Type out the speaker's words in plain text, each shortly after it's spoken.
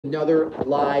Another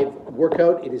live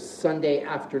workout. It is Sunday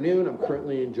afternoon. I'm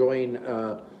currently enjoying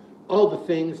all the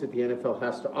things that the NFL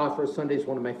has to offer. Sunday is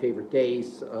one of my favorite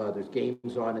days. There's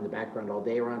games on in the background all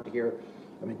day around here.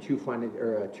 I'm in two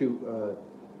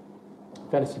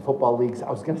fantasy football leagues. I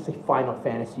was going to say Final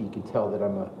Fantasy. You can tell that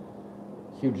I'm a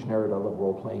huge nerd. I love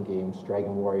role-playing games,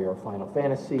 Dragon Warrior, Final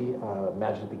Fantasy,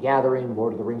 Magic the Gathering,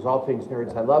 Lord of the Rings, all things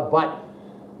nerds I love. But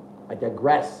I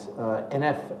digress.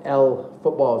 NFL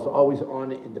football is always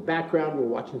on in the background. We're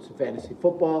watching some fantasy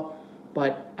football,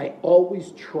 but I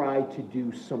always try to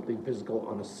do something physical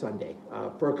on a Sunday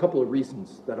for a couple of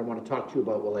reasons that I want to talk to you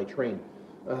about while I train.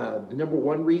 The number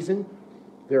one reason,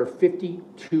 there are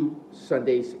 52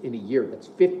 Sundays in a year. That's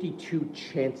 52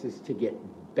 chances to get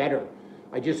better.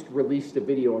 I just released a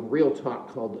video on Real Talk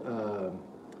called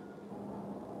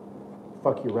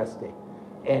Fuck Your Rest Day.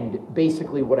 And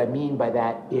basically what I mean by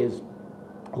that is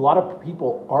a lot of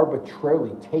people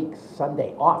arbitrarily take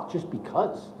Sunday off just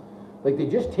because. Like they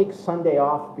just take Sunday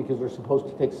off because they're supposed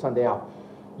to take Sunday off.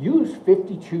 Use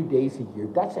 52 days a year.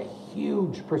 That's a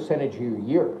huge percentage of your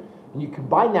year. And you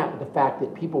combine that with the fact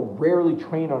that people rarely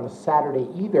train on a Saturday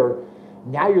either.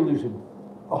 Now you're losing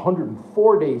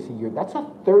 104 days a year. That's a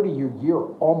 30-year year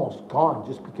almost gone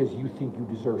just because you think you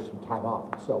deserve some time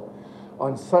off. So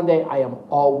on Sunday, I am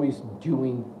always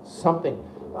doing something.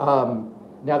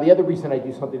 Now, the other reason I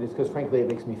do something is because, frankly, it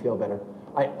makes me feel better.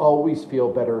 I always feel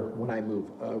better when I move.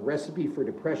 A recipe for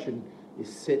depression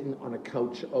is sitting on a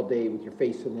couch all day with your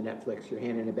face in the Netflix, your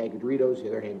hand in a bag of Doritos, the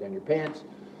other hand down your pants.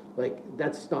 Like,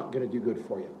 that's not going to do good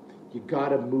for you. You got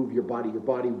to move your body. Your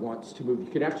body wants to move.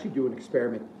 You could actually do an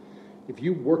experiment. If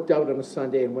you worked out on a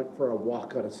Sunday and went for a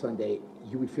walk on a Sunday,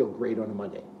 you would feel great on a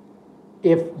Monday.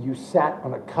 If you sat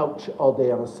on a couch all day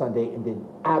on a Sunday and did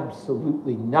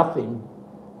absolutely nothing,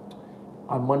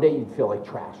 on Monday you'd feel like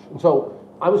trash. And so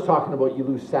I was talking about you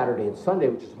lose Saturday and Sunday,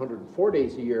 which is 104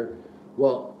 days a year.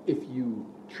 Well, if you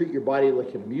treat your body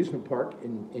like an amusement park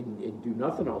and do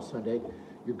nothing all Sunday,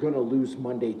 you're going to lose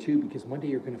Monday too, because Monday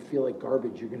you're going to feel like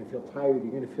garbage. You're going to feel tired.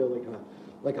 You're going to feel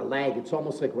like a lag. It's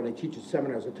almost like when I teach at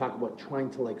seminars, I talk about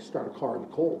trying to like start a car in the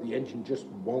cold. The engine just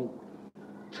won't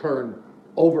turn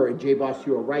over. And J-Boss,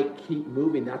 you are right. Keep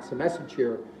moving. That's the message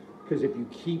here. Because if you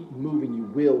keep moving, you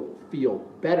will feel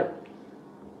better.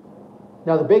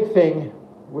 Now, the big thing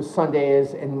with Sunday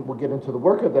is, and we'll get into the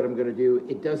workout that I'm going to do,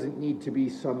 it doesn't need to be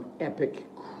some epic,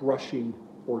 crushing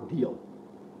ordeal.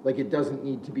 Like, it doesn't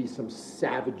need to be some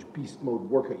savage beast mode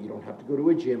workout. You don't have to go to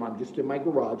a gym. I'm just in my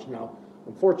garage. Now,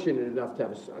 I'm fortunate enough to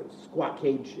have a squat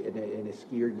cage and a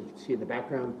skier you can see in the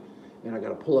background. And I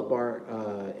got a pull-up bar,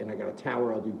 and I got a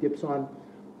tower I'll do dips on.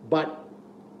 But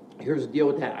here's the deal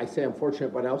with that. I say I'm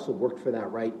fortunate, but I also worked for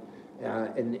that, right?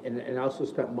 And I also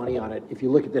spent money on it. If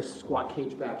you look at this squat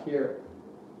cage back here,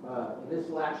 this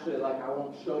will actually, like, I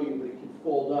won't show you, but it can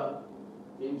fold up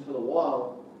into the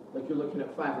wall. Like you're looking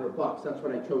at $500. That's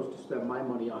what I chose to spend my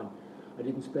money on. I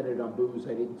didn't spend it on booze.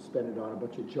 I didn't spend it on a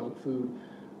bunch of junk food.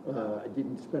 I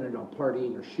didn't spend it on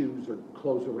partying or shoes or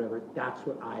clothes or whatever. That's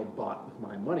what I bought with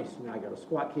my money. So now I got a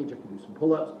squat cage. I can do some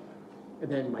pull-ups.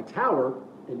 And then my tower,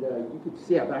 and you can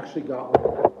see I've actually got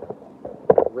one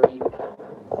right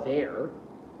there.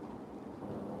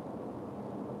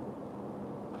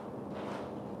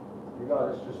 Here you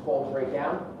go. This just folds right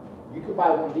down. You could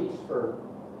buy one of these for,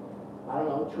 I don't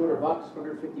know, $200,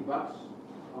 $150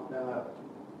 on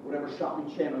whatever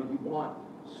shopping channel you want.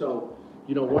 So,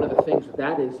 you know, one of the things with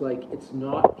that is, like, it's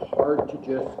not hard to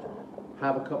just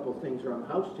have a couple of things around the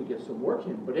house to get some work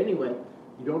in. But anyway,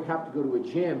 you don't have to go to a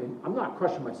gym. And I'm not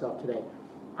crushing myself today.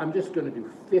 I'm just going to do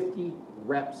 50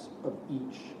 reps of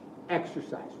each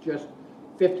exercise. Just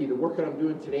 50. The workout I'm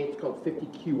doing today, it's called 50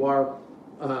 QR.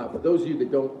 For those of you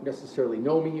that don't necessarily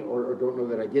know me or don't know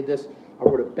that I did this, I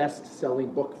wrote a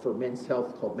best-selling book for men's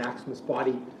health called Maximus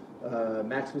Body.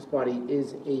 Maximus Body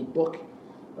is a book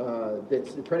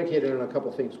that's predicated on a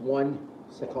couple things. One,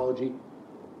 psychology,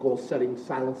 goal setting,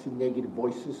 silencing negative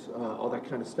voices, all that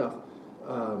kind of stuff.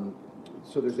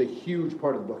 So there's a huge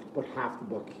part of the book, it's about half the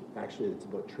book, actually, it's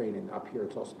about training. Up here,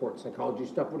 it's all sports psychology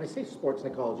stuff. When I say sports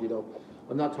psychology, though,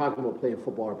 I'm not talking about playing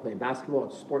football or playing basketball.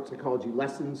 It's sports psychology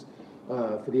lessons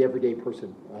for the everyday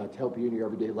person to help you in your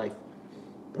everyday life.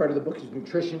 Part of the book is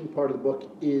nutrition. Part of the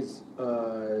book is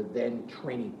then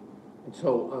training. And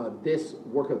so this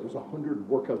workout, there's 100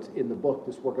 workouts in the book.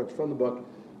 This workout's from the book.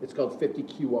 It's called 50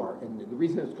 QR. And the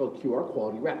reason it's called QR,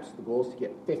 quality reps. The goal is to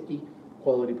get 50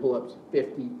 quality pull-ups,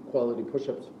 50 quality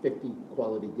push-ups, 50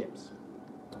 quality dips.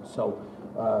 So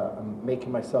I'm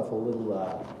making myself a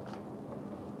little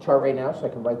chart right now so I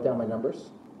can write down my numbers.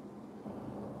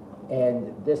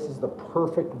 And this is the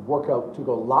perfect workout to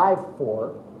go live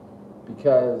for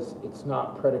because it's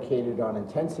not predicated on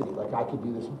intensity. Like I could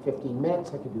do this in 15 minutes,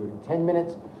 I could do it in 10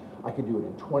 minutes, I could do it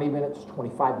in 20 minutes,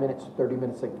 25 minutes, 30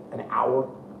 minutes, like an hour.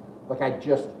 Like I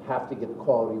just have to get the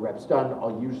quality reps done.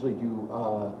 I'll usually do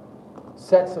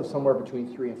sets of somewhere between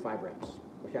 3 and 5 reps.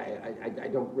 Okay, I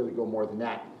don't really go more than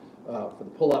that for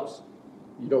the pull-ups.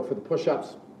 You know, for the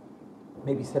push-ups,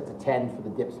 maybe set to 10. For the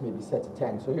dips, maybe set to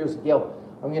 10. So here's the deal.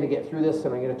 I'm going to get through this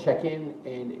and I'm going to check in,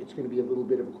 and it's going to be a little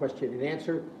bit of a question and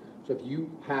answer. So if you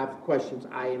have questions,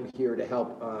 I am here to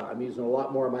help. I'm using a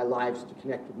lot more of my lives to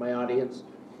connect with my audience.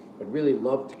 I'd really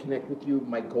love to connect with you.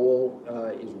 My goal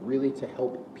is really to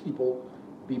help people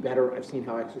be better. I've seen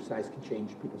how exercise can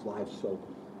change people's lives, so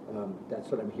that's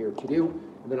what I'm here to do.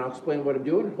 And then I'll explain what I'm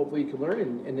doing, and hopefully you can learn,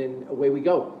 and then away we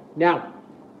go. Now,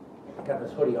 I got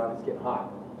this hoodie on, it's getting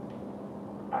hot.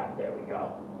 All right, there we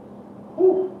go.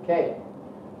 Whew, okay.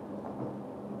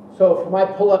 So for my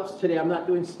pull-ups today, I'm not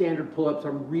doing standard pull-ups.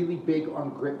 I'm really big on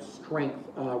grip strength.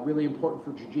 Really important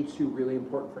for jiu-jitsu, really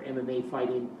important for MMA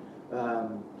fighting.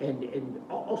 And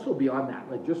also beyond that,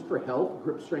 like just for health,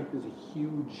 grip strength is a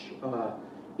huge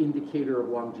indicator of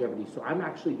longevity. So I'm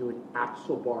actually doing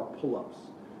axle bar pull-ups.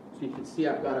 So you can see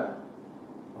I've got a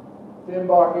thin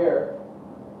bar here,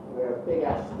 and a big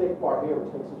ass thick bar here,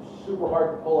 which makes it super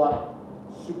hard to pull up,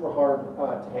 super hard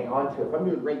to hang on to. If I'm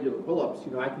doing regular pull-ups,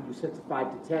 you know, I can do sets of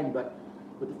 5 to 10, but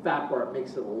with the fat bar, it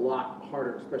makes it a lot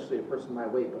harder, especially a person my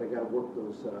weight. But I got to work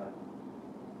those.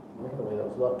 Look at the way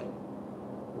those look.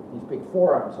 These big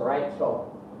forearms, all right?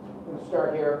 So I'm going to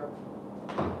start here.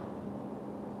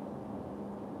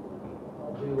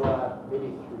 I'll do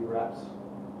maybe 3 reps.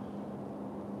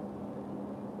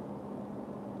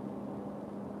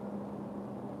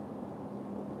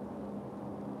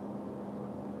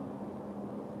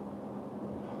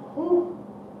 Whew.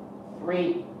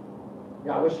 3.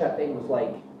 Yeah, I wish that thing was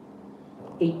like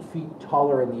 8 feet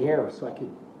taller in the air so I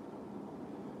could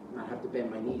not have to bend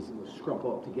my knees and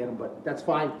scrumple up to get them, but that's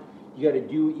fine. You got to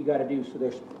do what you got to do. So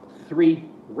there's 3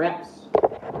 reps,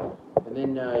 and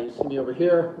then you see me over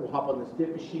here. We'll hop on this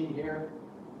dip machine here.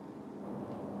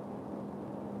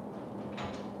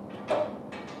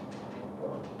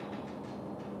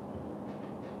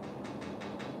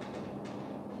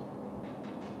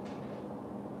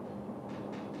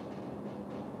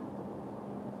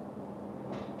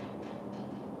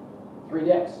 Three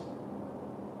dips.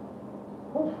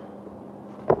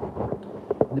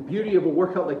 And the beauty of a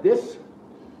workout like this,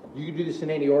 you can do this in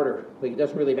any order. Like it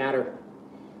doesn't really matter.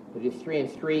 You do 3 and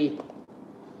 3. You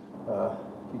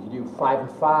can do 5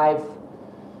 and 5.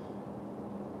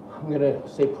 I'm gonna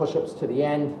say push-ups to the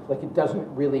end. Like it doesn't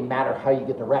really matter how you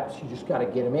get the reps. You just got to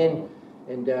get them in.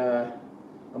 And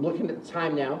I'm looking at the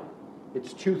time now.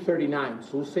 It's 2:39.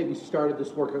 So let's say we started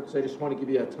this workout because I just want to give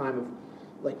you a time of,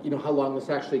 like, you know, how long this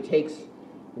actually takes.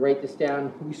 Write this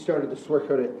down. We started this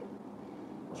workout at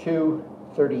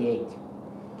 2:38.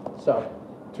 So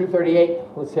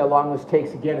 2:38, let's see how long this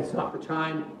takes. Again, it's not for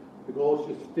time. The goal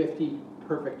is just 50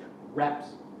 perfect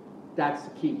reps. That's the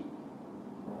key.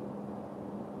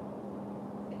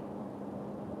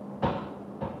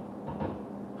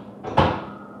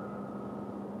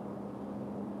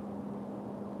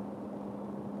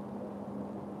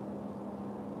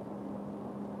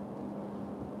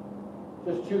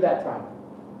 Just 2 that time.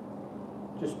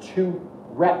 Just 2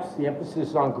 reps. The emphasis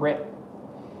is on grip.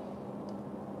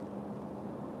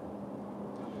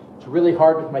 It's really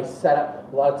hard with my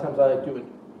setup. A lot of times I like doing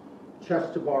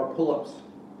chest to bar pull-ups.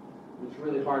 It's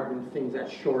really hard when things that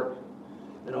short,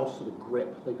 and also the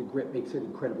grip. Like the grip makes it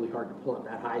incredibly hard to pull up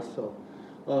that high. So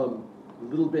a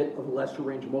little bit of a lesser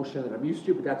range of motion than I'm used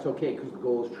to, but that's okay because the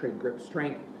goal is to train grip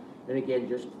strength. And again,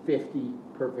 just 50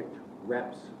 perfect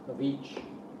reps of each.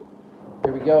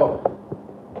 Here we go.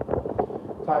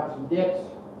 Time for some dips.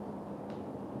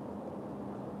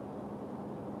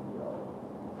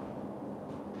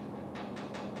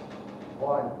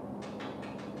 1,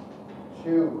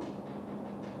 2,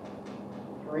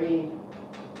 3,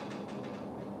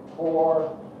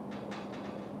 4,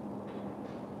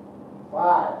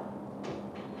 5.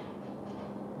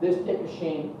 This dip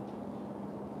machine,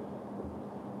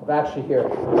 I've actually here,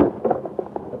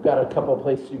 I've got a couple of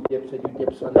places to do dips. I do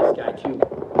dips on this guy too,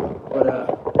 but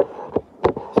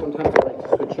sometimes I like to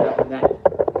switch it up. And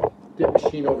that dip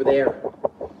machine over there,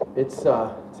 it's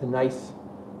a nice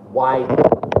wide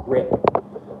grip,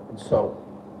 and so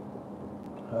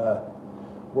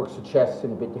works the chest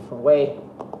in a bit different way.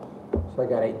 So I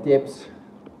got 8 dips.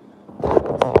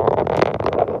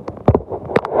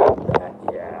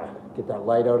 Yeah, get that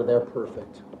light out of there.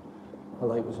 Perfect. The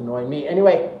light was annoying me.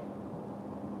 Anyway,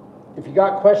 if you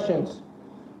got questions,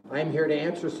 I'm here to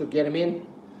answer, so get them in.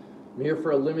 I'm here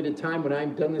for a limited time. When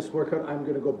I'm done this workout, I'm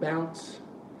gonna go bounce.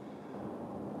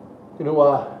 I'm gonna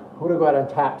go out on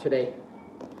tap today.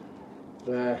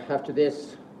 After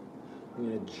this, I'm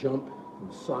gonna jump in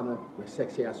the sauna, my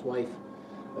sexy ass wife.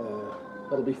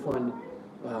 That'll be fun.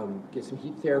 Get some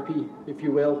heat therapy, if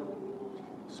you will.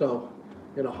 So,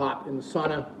 I'm gonna hop in the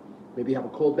sauna, maybe have a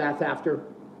cold bath after.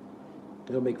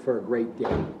 It'll make for a great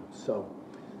day. So,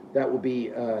 that'll be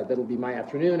my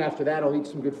afternoon. After that, I'll eat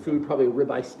some good food, probably a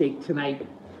ribeye steak tonight.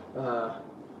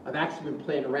 I've actually been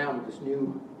playing around with this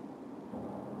new.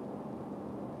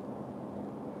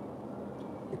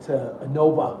 It's a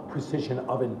Nova precision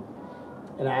oven,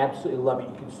 and I absolutely love it.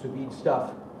 You can sous vide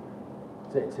stuff.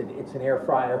 It's an air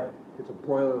fryer. It's a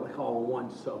broiler like all in one.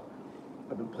 So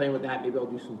I've been playing with that. Maybe I'll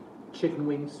do some chicken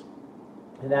wings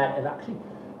and that. And actually,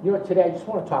 you know what? Today I just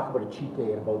want to talk about a cheat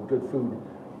day and about good food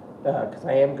because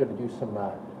I am going to do some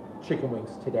chicken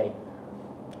wings today.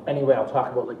 Anyway, I'll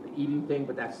talk about like the eating thing,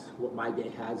 but that's what my day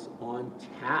has on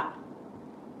tap.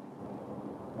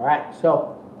 All right,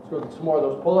 so let's go get some more of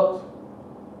those pull-ups.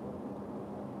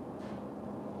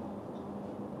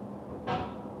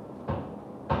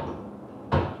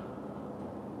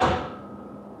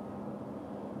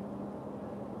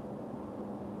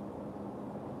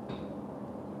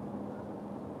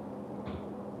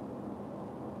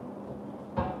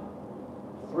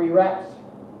 Three reps,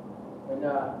 and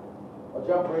I'll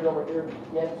jump right over here to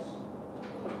yes.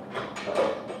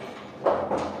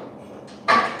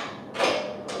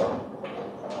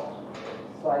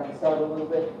 Slide this out a little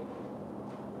bit.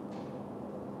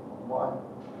 1,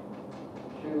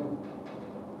 2,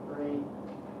 3,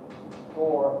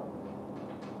 4,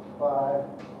 5,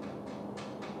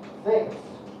 6.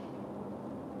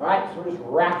 All right, so we're just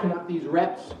racking up these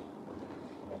reps.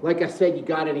 Like I said, you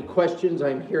got any questions,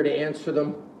 I'm here to answer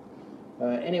them.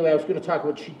 Anyway, I was going to talk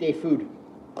about cheat day food.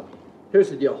 Here's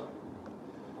the deal.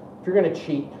 If you're going to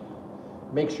cheat,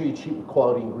 make sure you cheat with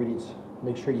quality ingredients.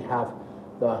 Make sure you have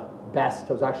the best.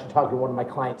 I was actually talking to one of my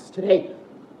clients today.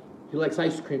 He likes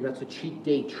ice cream. That's a cheat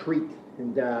day treat.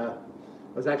 And I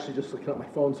was actually just looking at my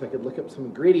phone so I could look up some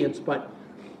ingredients. But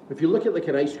if you look at like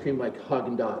an ice cream like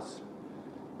Haagen-Dazs,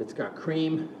 it's got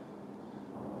cream,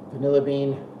 vanilla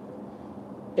bean,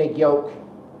 egg yolk,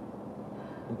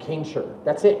 and cane sugar.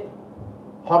 That's it.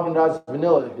 Haagen-Dazs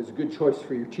vanilla is a good choice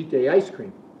for your cheat day ice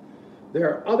cream. There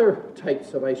are other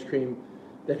types of ice cream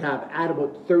that add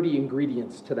about 30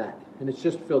 ingredients to that, and it's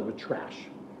just filled with trash.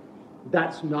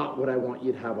 That's not what I want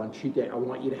you to have on cheat day. I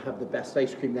want you to have the best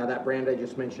ice cream. Now that brand I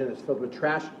just mentioned is filled with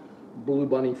trash, Blue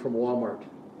Bunny from Walmart.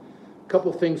 A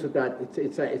couple things with that,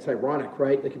 it's ironic,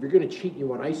 right? Like if you're gonna cheat and you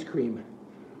want ice cream,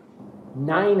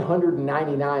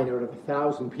 999 out of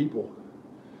 1,000 people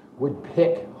would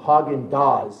pick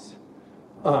Haagen-Dazs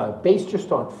based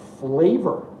just on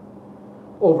flavor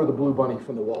over the Blue Bunny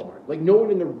from the Walmart. Like no one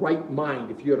in their right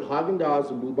mind, if you had Haagen-Dazs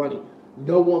and Blue Bunny,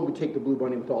 no one would take the Blue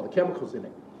Bunny with all the chemicals in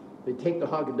it. They'd take the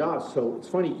Haagen-Dazs. So it's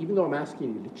funny, even though I'm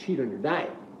asking you to cheat on your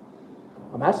diet,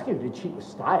 I'm asking you to cheat with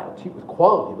style, cheat with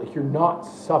quality. Like you're not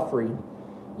suffering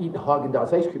eating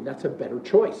Haagen-Dazs ice cream. That's a better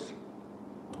choice.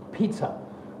 Pizza.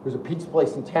 There's a pizza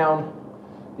place in town.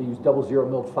 They use 00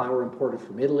 milled flour imported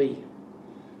from Italy.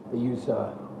 They use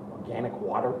organic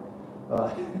water,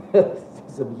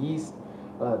 some yeast.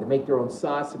 They make their own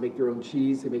sauce. They make their own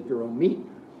cheese. They make their own meat.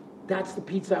 That's the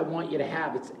pizza I want you to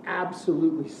have. It's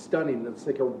absolutely stunning. It's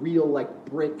like a real like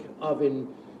brick oven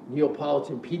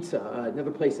Neapolitan pizza.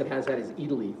 Another place that has that is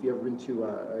Italy. If you ever been to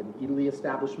an Italy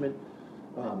establishment,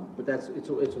 but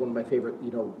it's one of my favorite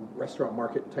restaurant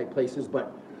market type places.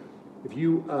 But if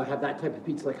you have that type of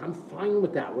pizza, like I'm fine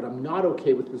with that. What I'm not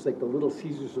okay with is like the Little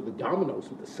Caesars or the Domino's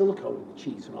with the silicone and the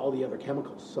cheese and all the other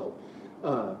chemicals. So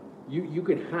you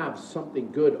can have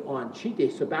something good on cheat day.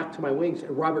 So back to my wings.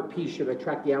 And Robert P, should I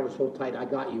track the hours? Hold tight, I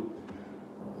got you.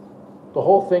 The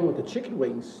whole thing with the chicken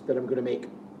wings that I'm going to make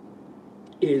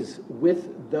is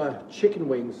with the chicken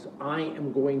wings, I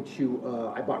am going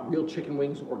to, I bought real chicken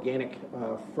wings, organic,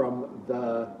 from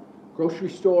the grocery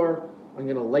store. I'm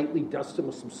going to lightly dust them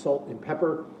with some salt and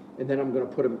pepper, and then I'm going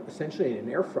to put them essentially in an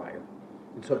air fryer.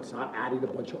 And so it's not adding a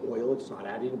bunch of oil, it's not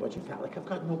adding a bunch of fat. Like I've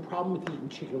got no problem with eating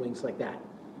chicken wings like that.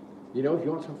 You know, if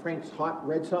you want some Frank's hot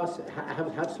red sauce,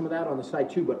 have some of that on the side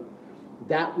too, but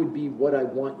that would be what I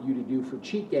want you to do for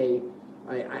cheat day.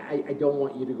 I don't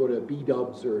want you to go to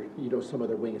B-Dubs or, some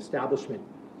other wing establishment.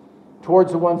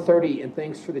 Towards the 1:30, and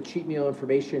thanks for the cheat meal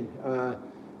information.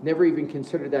 Never even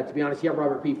considered that, to be honest. Yeah,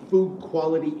 Robert P, food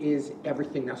quality is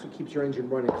everything. That's what keeps your engine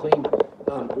running clean.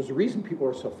 There's a reason people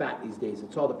are so fat these days.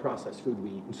 It's all the processed food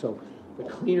we eat. And so the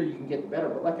cleaner you can get, the better.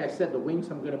 But like I said, the wings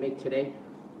I'm going to make today,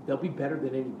 they'll be better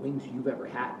than any wings you've ever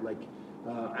had. Like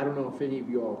I don't know if any of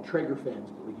you are Traeger fans,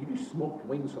 but like, you do smoked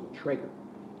wings on Traeger.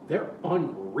 They're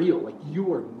unreal. Like,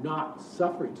 you are not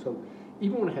suffering. So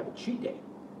even when I have a cheat day,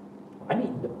 I'm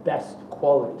eating the best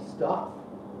quality stuff.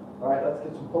 All right, let's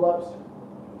get some pull-ups.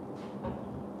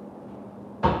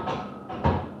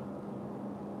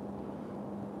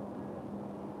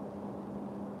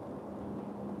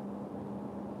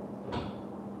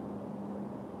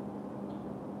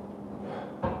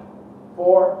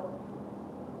 Four.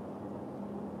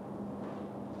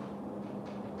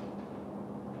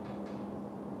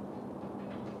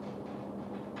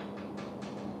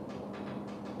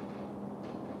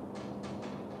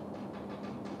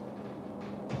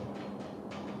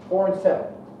 Four and seven.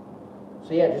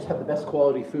 So yeah, just have the best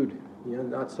quality food. You know,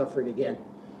 not suffering again.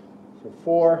 So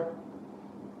 4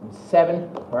 and 7.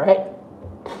 All right.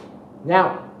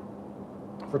 Now,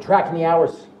 for tracking the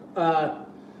hours,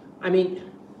 I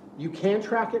mean, you can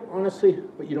track it, honestly,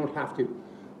 but you don't have to.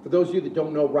 For those of you that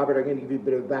don't know, Robert, I'm going to give you a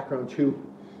bit of background too.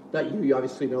 Not you, you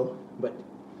obviously know, but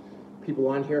people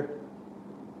on here.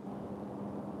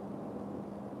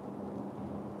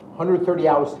 130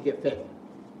 hours to get fit.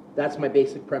 That's my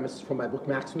basic premise from my book,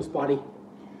 Maximus Body.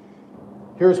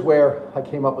 Here's where I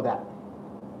came up with that.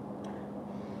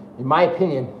 In my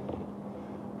opinion,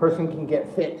 a person can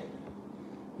get fit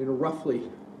in roughly,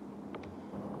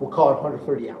 we'll call it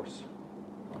 130 hours.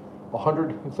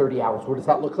 130 hours. What does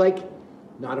that look like?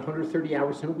 Not 130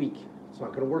 hours in a week. It's not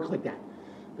going to work like that.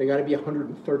 They got to be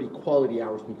 130 quality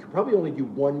hours. And you can probably only do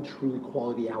one truly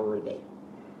quality hour a day.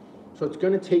 So it's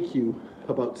going to take you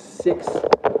about 6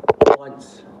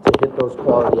 months to hit those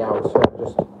quality hours. So I'm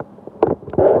just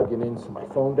plugging in so my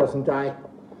phone doesn't die.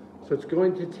 So it's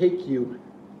going to take you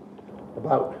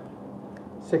about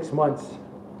 6 months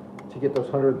to get those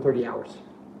 130 hours.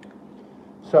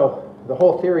 So the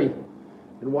whole theory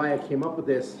and why I came up with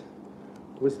this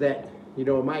was that, you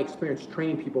know, in my experience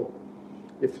training people,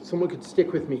 if someone could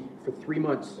stick with me for 3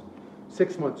 months,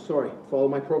 6 months, sorry, follow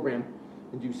my program,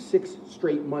 and do 6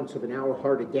 straight months of an hour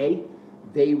hard a day,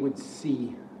 they would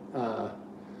see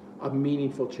a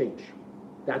meaningful change.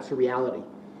 That's the reality.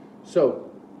 So,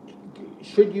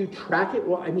 should you track it?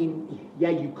 Well, I mean, yeah,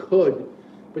 you could,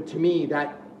 but to me,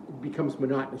 that becomes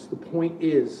monotonous. The point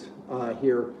is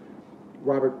here,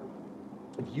 Robert,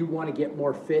 if you want to get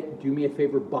more fit, do me a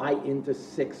favor, buy into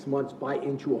 6 months, buy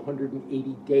into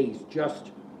 180 days.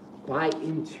 Just buy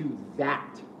into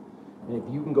that. And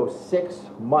if you can go 6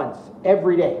 months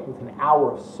every day with an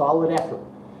hour of solid effort,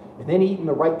 and then eating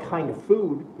the right kind of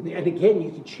food, and again,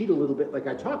 you can cheat a little bit like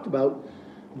I talked about,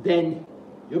 then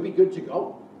you'll be good to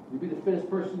go. You'll be the fittest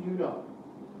person you know.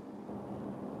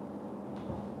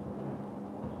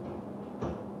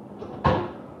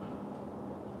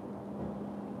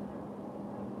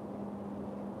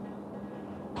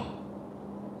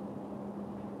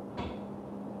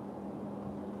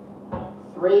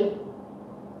 Three.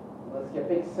 Let's get a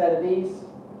big set of these.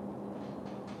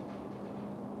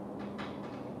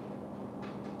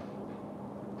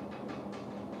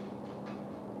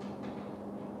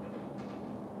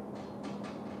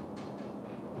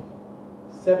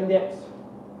 Seven dips.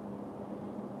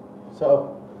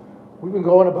 So we've been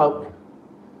going about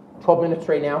 12 minutes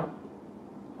right now.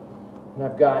 And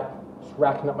I've got, just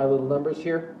racking up my little numbers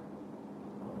here.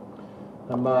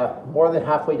 I'm more than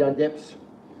halfway done dips.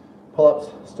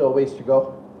 Pull-ups, still a ways to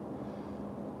go.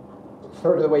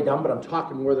 Third of the way done, but I'm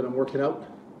talking more than I'm working out.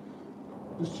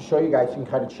 Just to show you guys, you can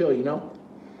kind of chill, you know.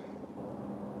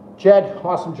 Jed,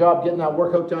 awesome job getting that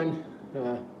workout done.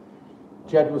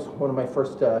 Jed was one of my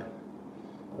first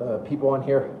people on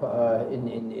here.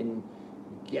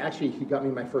 Actually, he got me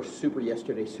my first super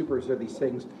yesterday. Supers are these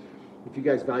things. If you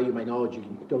guys value my knowledge, you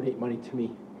can donate money to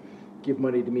me, give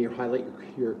money to me, or highlight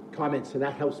your comments, and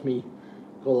that helps me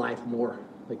go live more.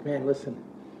 Like, man, listen,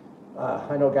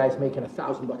 I know guys making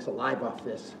 $1,000 a live off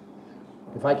this.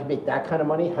 If I could make that kind of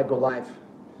money, I'd go live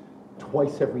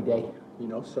twice every day, you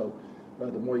know. So the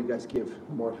more you guys give,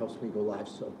 the more it helps me go live.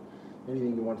 So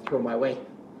anything you want to throw my way,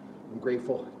 I'm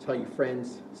grateful. Tell your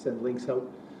friends, send links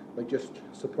out. Like, just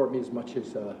support me as much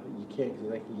as you can,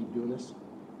 because I can keep doing this.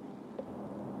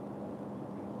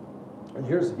 And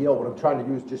here's the deal. What I'm trying to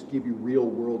do is just give you real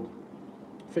world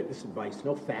fitness advice.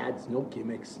 No fads, no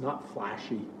gimmicks, not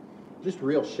flashy. Just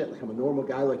real shit. Like, I'm a normal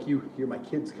guy like you. Hear my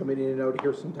kids coming in and out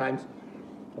here sometimes.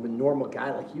 I'm a normal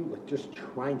guy like you, like just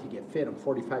trying to get fit. I'm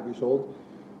 45 years old.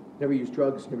 Never used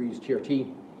drugs, never used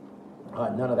TRT.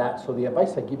 None of that. So the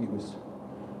advice I give you is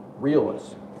real,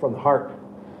 is from the heart.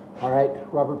 All right,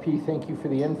 Robert P., thank you for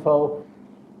the info.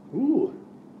 Ooh,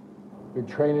 been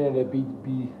training at a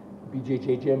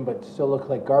BJJ gym, but still look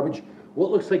like garbage. What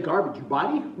looks like garbage, your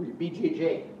body or your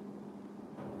BJJ?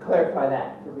 Clarify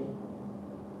that for me.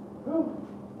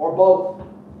 Or both.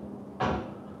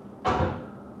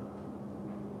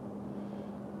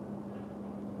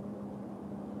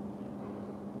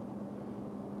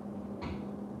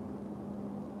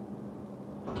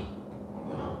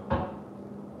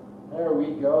 There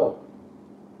we go.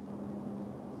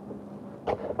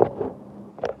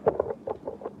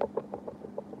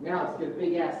 Now let's get a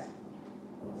big ass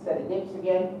set of dips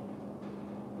again.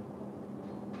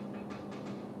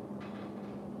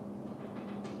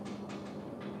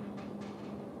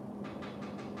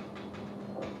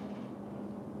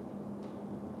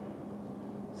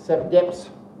 Seven dips.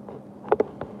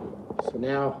 So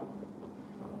now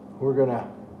we're gonna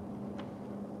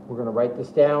write this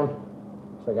down.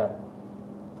 So I got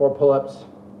 4 pull-ups,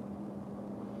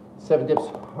 7 dips.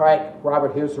 All right,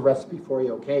 Robert, here's the recipe for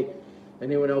you, okay?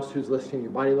 Anyone else who's listening,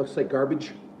 your body looks like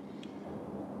garbage.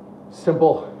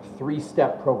 Simple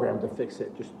 3-step program to fix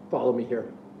it. Just follow me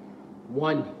here.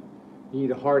 1, you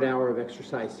need a hard hour of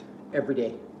exercise every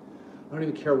day. I don't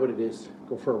even care what it is.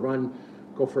 Go for a run,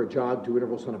 go for a jog, do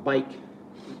intervals on a bike.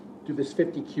 Do this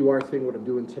 50 QR thing, what I'm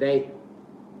doing today.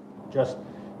 Just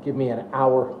give me an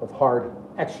hour of hard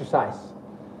exercise.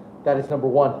 That is number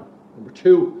 1. Number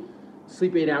 2,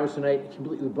 sleep 8 hours a night,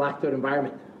 completely blacked out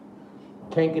environment.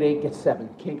 Can't get 8, get 7.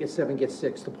 Can't get 7, get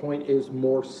 6. The point is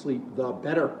more sleep, the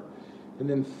better. And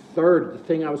then third, the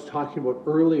thing I was talking about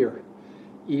earlier,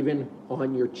 even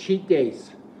on your cheat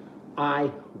days, I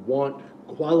want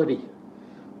quality.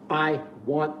 I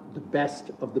want the best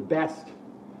of the best.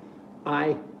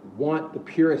 I want the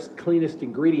purest, cleanest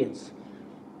ingredients.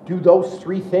 Do those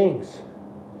 3 things.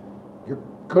 You're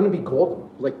going to be golden.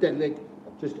 Like that,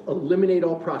 just eliminate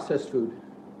all processed food.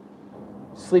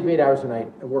 Sleep 8 hours a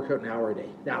night and work out an hour a day.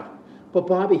 Now, but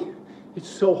Bobby, it's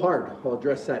so hard. I'll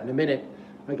address that in a minute.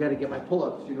 I got to get my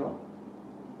pull-ups, you know.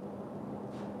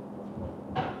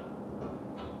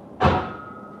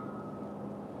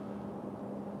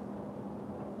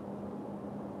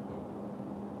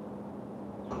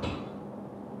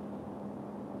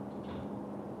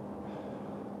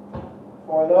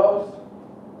 For those,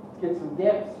 let's get some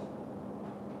dips.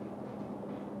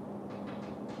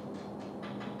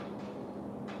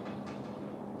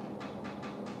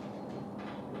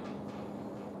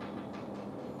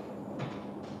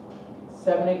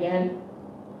 Seven again.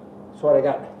 That's what I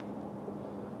got.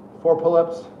 4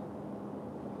 pull-ups,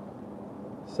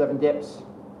 7 dips.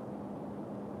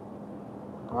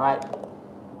 All right.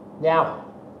 Now,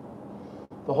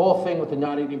 the whole thing with the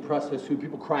not eating processed food,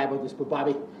 people cry about this, but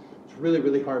Bobby, it's really,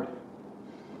 really hard.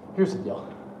 Here's the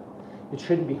deal. It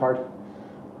shouldn't be hard.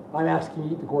 I'm asking you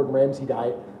to eat the Gordon Ramsay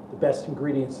diet, the best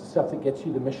ingredients, the stuff that gets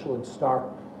you the Michelin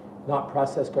star, not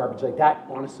processed garbage like that.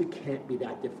 Honestly, can't be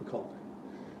that difficult.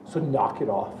 So knock it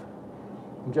off.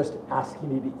 I'm just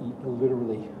asking you to eat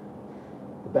literally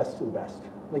the best of the best.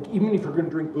 Like even if you're going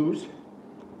to drink booze,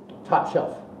 top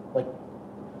shelf. Like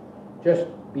just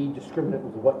be discriminate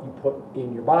with what you put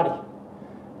in your body.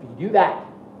 If you do that,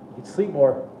 you can sleep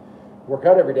more, work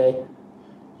out every day,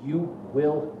 you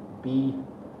will be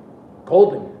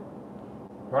golden.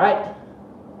 All right?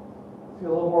 Let's do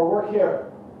a little more work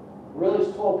here.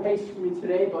 Really slow pace for me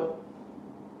today, but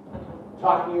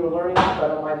talking you and learning, so I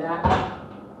don't mind that.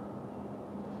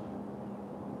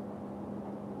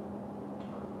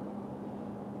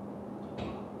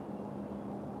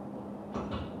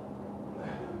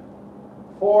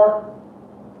 Four.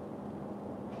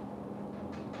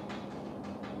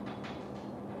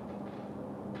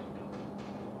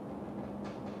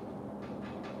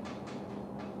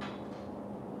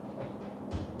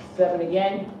 Seven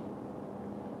again.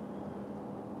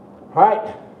 All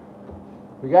right.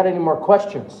 We got any more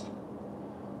questions?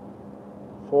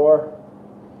 4,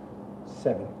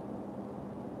 7.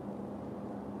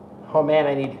 Oh man,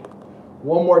 I need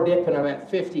one more dip and I'm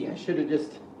at 50. I should have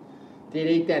just did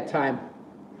 8 that time.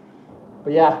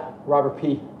 But yeah, Robert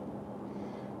P.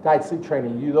 Diet, sleep,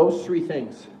 training. You do those 3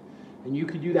 things and you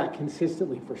could do that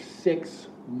consistently for 6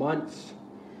 months.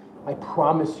 I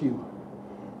promise you,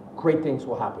 great things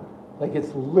will happen. Like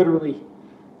it's literally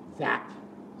that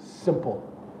simple.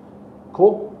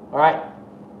 Cool? All right.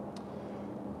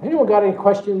 Anyone got any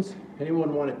questions?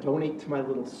 Anyone want to donate to my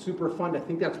little super fund? I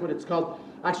think that's what it's called.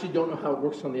 I actually don't know how it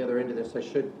works on the other end of this. I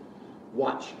should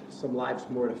watch some lives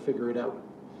more to figure it out.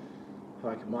 How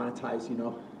I can monetize, you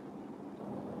know.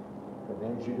 Got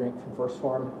an energy drink from First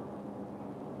Farm.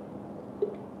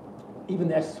 Even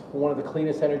this, one of the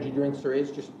cleanest energy drinks there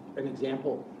is, just an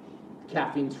example.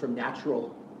 Caffeine's from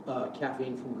natural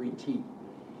caffeine from green tea.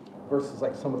 Versus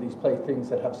like some of these things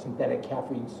that have synthetic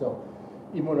caffeine. So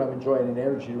even when I'm enjoying an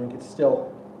energy drink, it's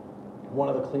still one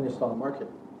of the cleanest on the market.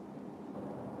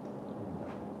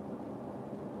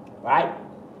 All right.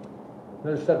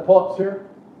 Another set of pull-ups here.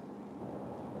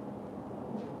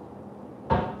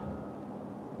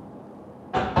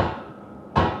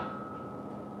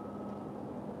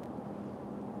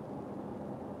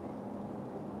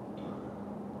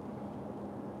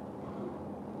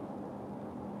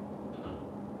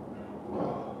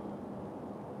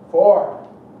 Four.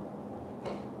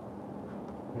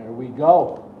 There we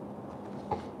go.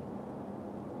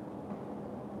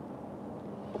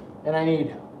 And I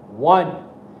need one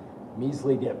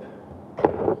measly dip.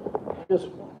 Just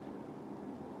one.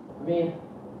 I mean,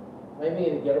 maybe I need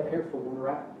to get up here for one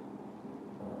rep.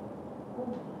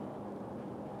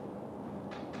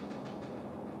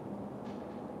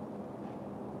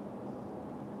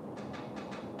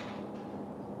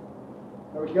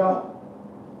 There we go.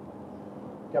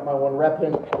 Got my one rep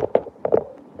in.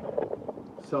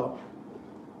 So,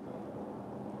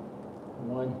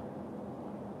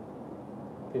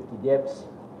 50 dips.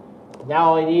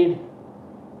 Now all I need,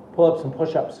 pull-ups and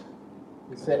push-ups.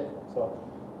 That's it. So,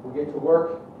 we'll get to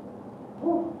work.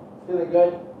 Woo, feeling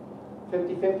good.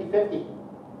 50, 50, 50.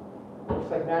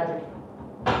 Looks like magic.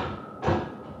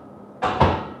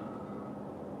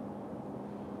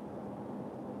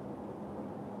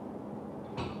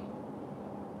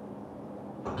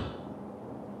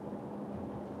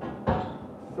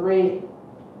 Three.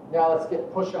 Now let's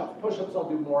get push-ups. Push-ups I'll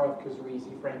do more of because they're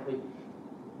easy, frankly.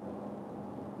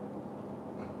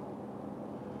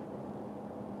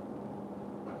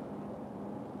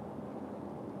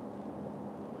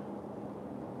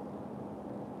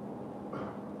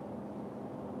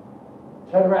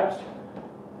 Ten reps.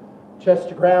 Chest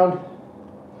to ground.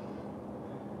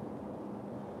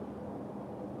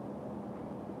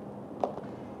 All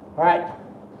right.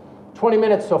 20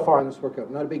 minutes so far in this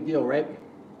workout. Not a big deal, right?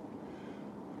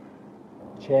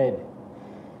 Ched.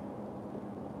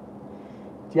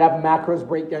 Do you have a macros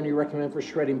breakdown you recommend for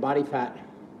shredding body fat?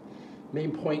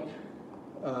 Main point,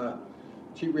 to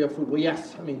eat real food. Well,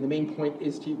 yes. I mean, the main point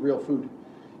is to eat real food.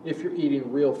 If you're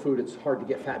eating real food, it's hard to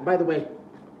get fat. And by the way,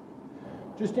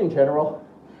 just in general,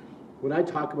 when I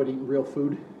talk about eating real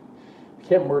food, you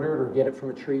can't murder it or get it from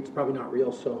a tree. It's probably not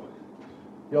real. So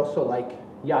you also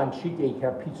yeah, on cheat day you can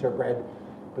have pizza or bread,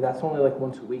 but that's only like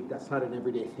once a week. That's not an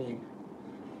everyday thing.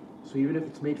 So even if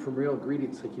it's made from real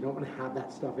ingredients, like you don't want to have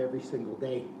that stuff every single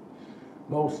day.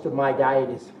 Most of my diet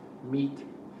is meat,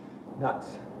 nuts,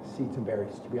 seeds, and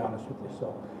berries, to be honest with you.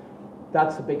 So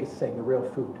that's the biggest thing, the real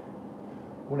food.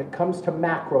 When it comes to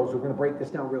macros, we're going to break this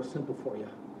down real simple for you.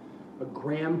 A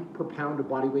gram per pound of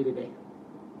body weight a day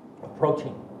of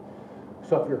protein.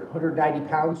 So if you're 190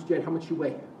 pounds, Jed, how much you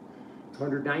weigh?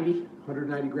 190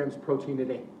 grams of protein a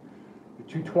day. You're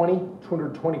 220,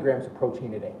 220 grams of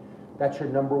protein a day. That's your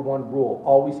number one rule.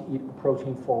 Always eat a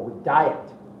protein-forward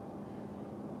diet.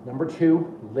 Number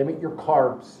two, limit your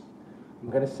carbs. I'm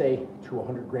going to say to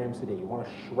 100 grams a day. You want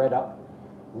to shred up,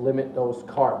 limit those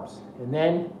carbs. And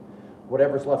then,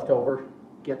 whatever's left over,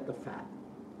 get the fat.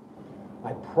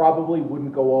 I probably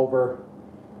wouldn't go over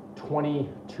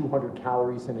 2,200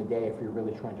 calories in a day if you're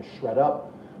really trying to shred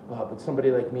up. But somebody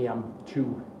like me, I'm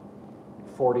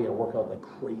 240. I work out like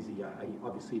crazy. I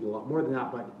obviously eat a lot more than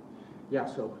that, but yeah,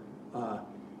 so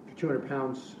if you're 200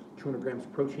 pounds, 200 grams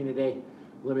of protein a day,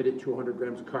 limit it to 100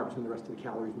 grams of carbs, and the rest of the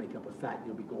calories make up with fat, and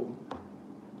you'll be golden.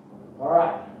 All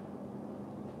right.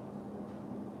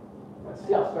 Let's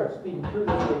see, I'll start speeding through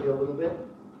this video a little bit.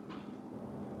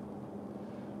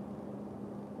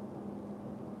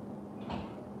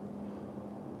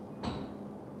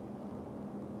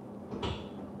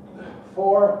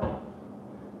 Four.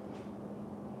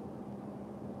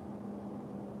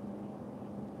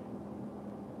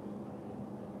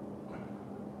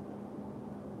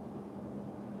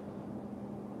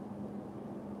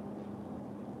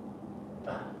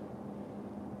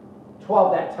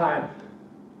 $12 that time.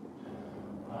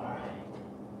 All right.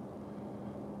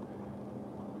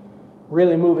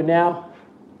 Really moving now.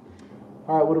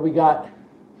 All right, what do we got?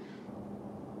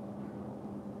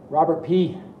 Robert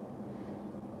P.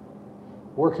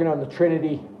 Working on the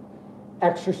Trinity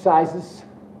exercises.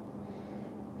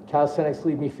 Calisthenics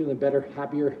leave me feeling better,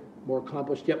 happier, more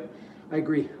accomplished. Yep, I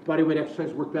agree. Bodyweight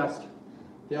exercises work best.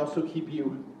 They also keep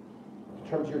you, in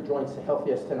terms of your joints, the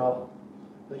healthiest and all.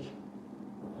 Like,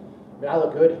 I mean, I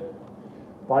look good.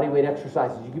 Bodyweight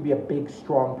exercises. You can be a big,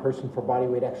 strong person for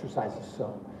bodyweight exercises.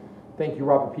 So, thank you,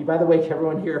 Robert P. By the way, to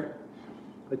everyone here,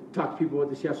 I talked to people about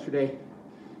this yesterday.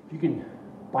 If you can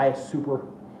buy a super,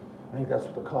 I think that's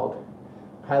what they're called,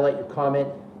 highlight your comment,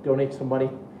 donate some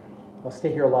money, I'll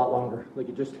stay here a lot longer. Like,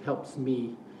 it just helps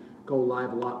me go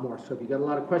live a lot more. So if you got a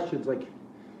lot of questions, like,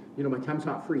 you know, my time's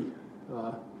not free.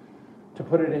 To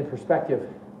put it in perspective,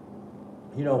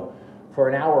 You know, for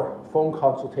an hour phone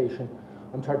consultation,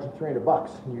 I'm charging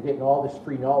 $300, and you're getting all this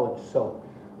free knowledge. So,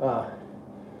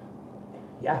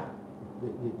 yeah,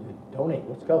 donate.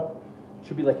 Let's go.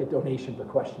 Should be like a donation per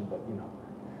question, but you know,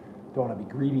 don't want to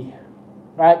be greedy.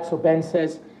 All right. So Ben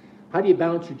says, how do you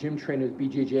balance your gym training with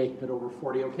BJJ at over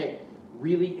 40? Okay,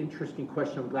 really interesting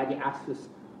question. I'm glad you asked this.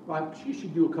 Well, you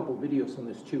should do a couple videos on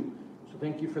this too. So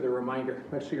thank you for the reminder.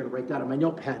 I'm actually going to write that on my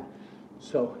notepad.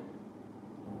 So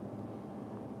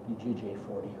BJJ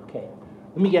 40. Okay.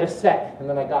 Let me get a set, and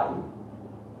then I got you.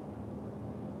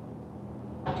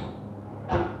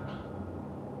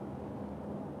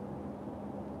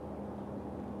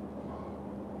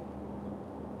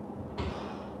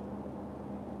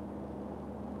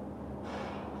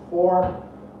 Four.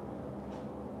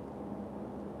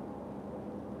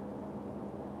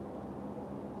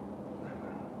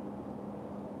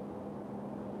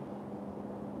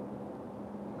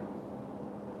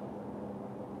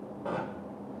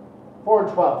 Four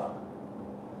and 12.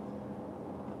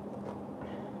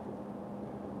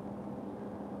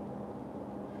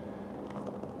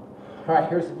 All right,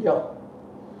 here's the deal.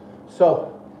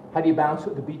 So, how do you balance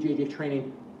it with the BJJ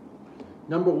training?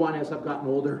 Number one, as I've gotten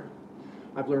older,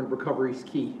 I've learned recovery is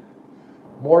key.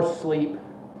 More sleep,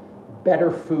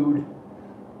 better food,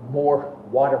 more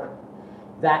water.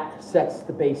 That sets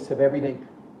the base of everything.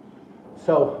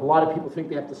 So, a lot of people think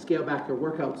they have to scale back their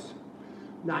workouts.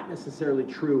 Not necessarily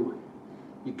true.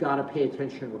 You gotta pay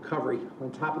attention to recovery.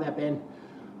 On top of that, Ben,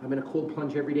 I'm in a cold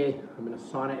plunge every day. I'm in a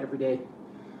sauna every day.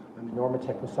 I'm in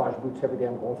Normatec massage boots every day.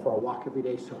 I'm going for a walk every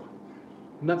day. So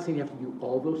I'm not saying you have to do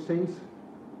all those things,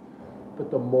 but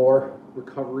the more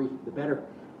recovery, the better.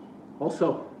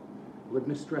 Also, living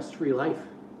a stress-free life.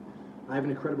 I have an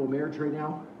incredible marriage right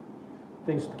now.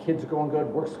 Things, the kids are going good,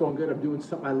 work's going good. I'm doing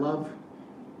something I love.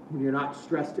 When you're not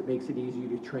stressed, it makes it easier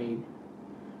to train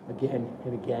again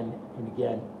and again and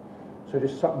again. So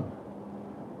just something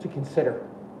to consider.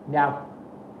 Now,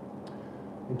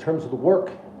 in terms of the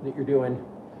work that you're doing,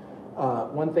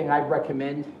 one thing I'd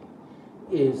recommend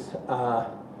is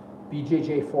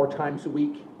BJJ 4 times a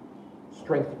week,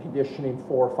 strength and conditioning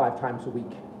 4 or 5 times a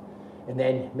week, and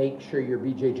then make sure your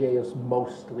BJJ is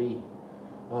mostly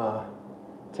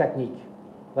technique.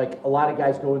 Like a lot of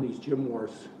guys go in these gym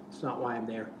wars. It's not why I'm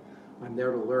there. I'm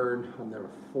there to learn. I'm there to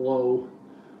flow.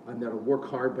 I'm there to work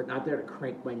hard, but not there to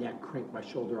crank my neck, crank my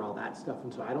shoulder, all that stuff.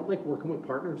 And so I don't like working with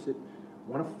partners that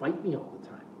want to fight me all the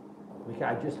time. Like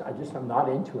I'm not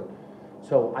into it.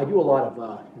 So I do a lot of,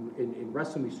 in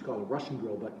wrestling we used to call it a Russian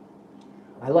drill, but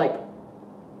I like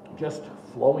just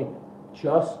flowing.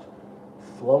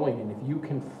 And if you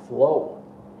can flow,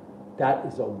 that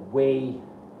is a way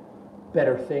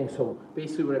better thing. So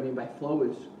basically what I mean by flow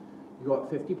is you go at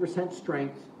 50%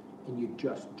 strength and you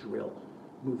just drill.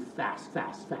 Move fast.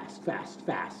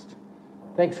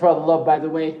 Thanks for all the love, by the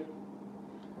way,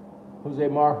 Jose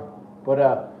Mar. But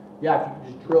yeah, if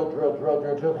you can just drill,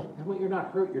 that way you're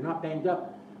not hurt, you're not banged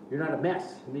up, you're not a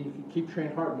mess, and then you can keep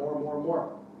training hard more and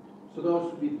more. So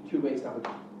those would be the 2 ways I would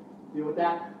deal with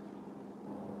that.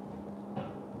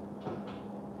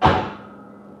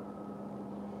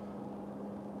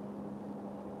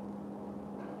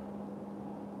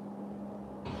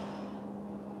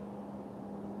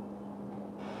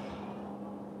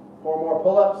 Four more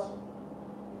pull-ups.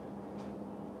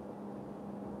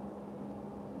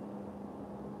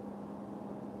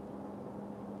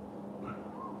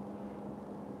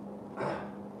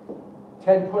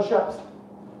 Ten push-ups.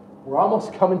 We're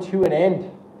almost coming to an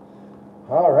end.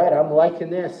 All right, I'm liking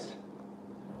this.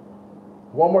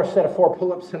 One more set of 4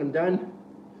 pull-ups and I'm done.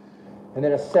 And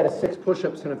then a set of 6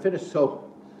 push-ups and I'm finished. So,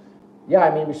 yeah,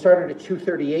 I mean, we started at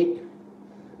 2:38.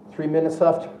 3 minutes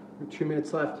left, or 2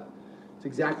 minutes left. It's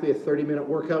exactly a 30-minute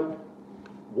workout.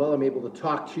 Well, I'm able to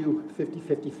talk to you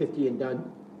 50 and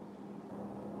done.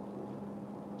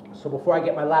 So before I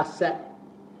get my last set,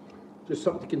 just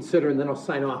something to consider and then I'll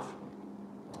sign off.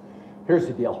 Here's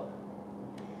the deal.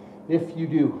 If you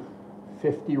do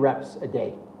 50 reps a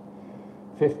day,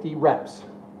 50 reps,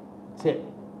 that's it.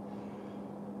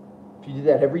 If you do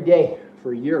that every day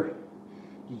for a year,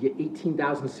 you get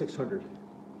 18,600.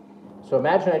 So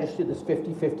imagine I just did this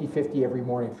 50 every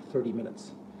morning for 30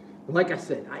 minutes. And like I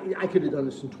said, I could have done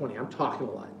this in 20. I'm talking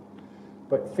a lot.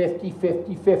 But 50.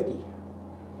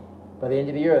 By the end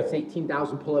of the year, that's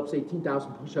 18,000 pull-ups,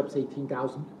 18,000 push-ups,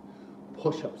 18,000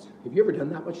 push-ups. Have you ever done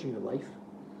that much in your life?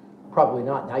 Probably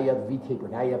not. Now you have a V-taper.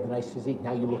 Now you have a nice physique.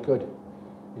 Now you look good.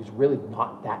 It's really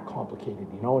not that complicated.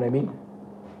 You know what I mean?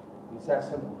 It's that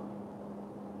simple.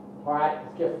 All right,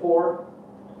 let's get 4.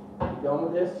 You done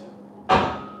with this?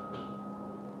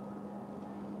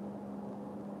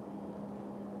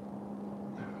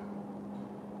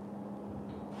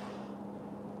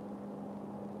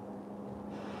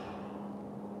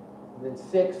 and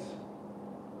then 6.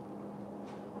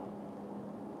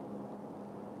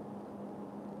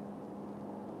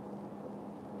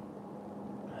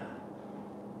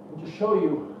 And just show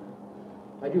you,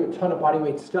 I do a ton of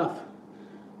bodyweight stuff,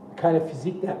 the kind of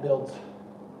physique that builds.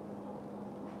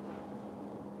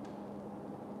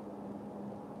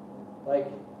 Like,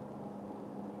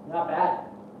 not bad.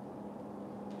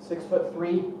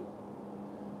 6'3",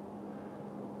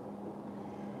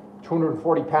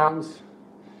 240 pounds.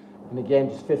 And again,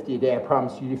 just 50 a day. I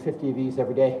promise you, do 50 of these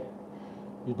every day,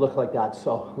 you'd look like that.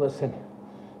 So listen,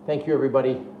 thank you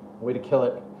everybody. Way to kill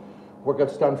it.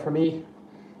 Workout's done for me.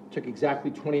 Took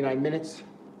exactly 29 minutes.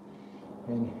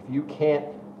 And if you can't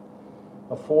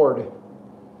afford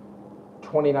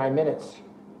 29 minutes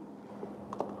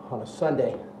on a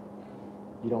Sunday,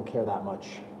 you don't care that much.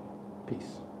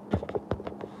 Peace.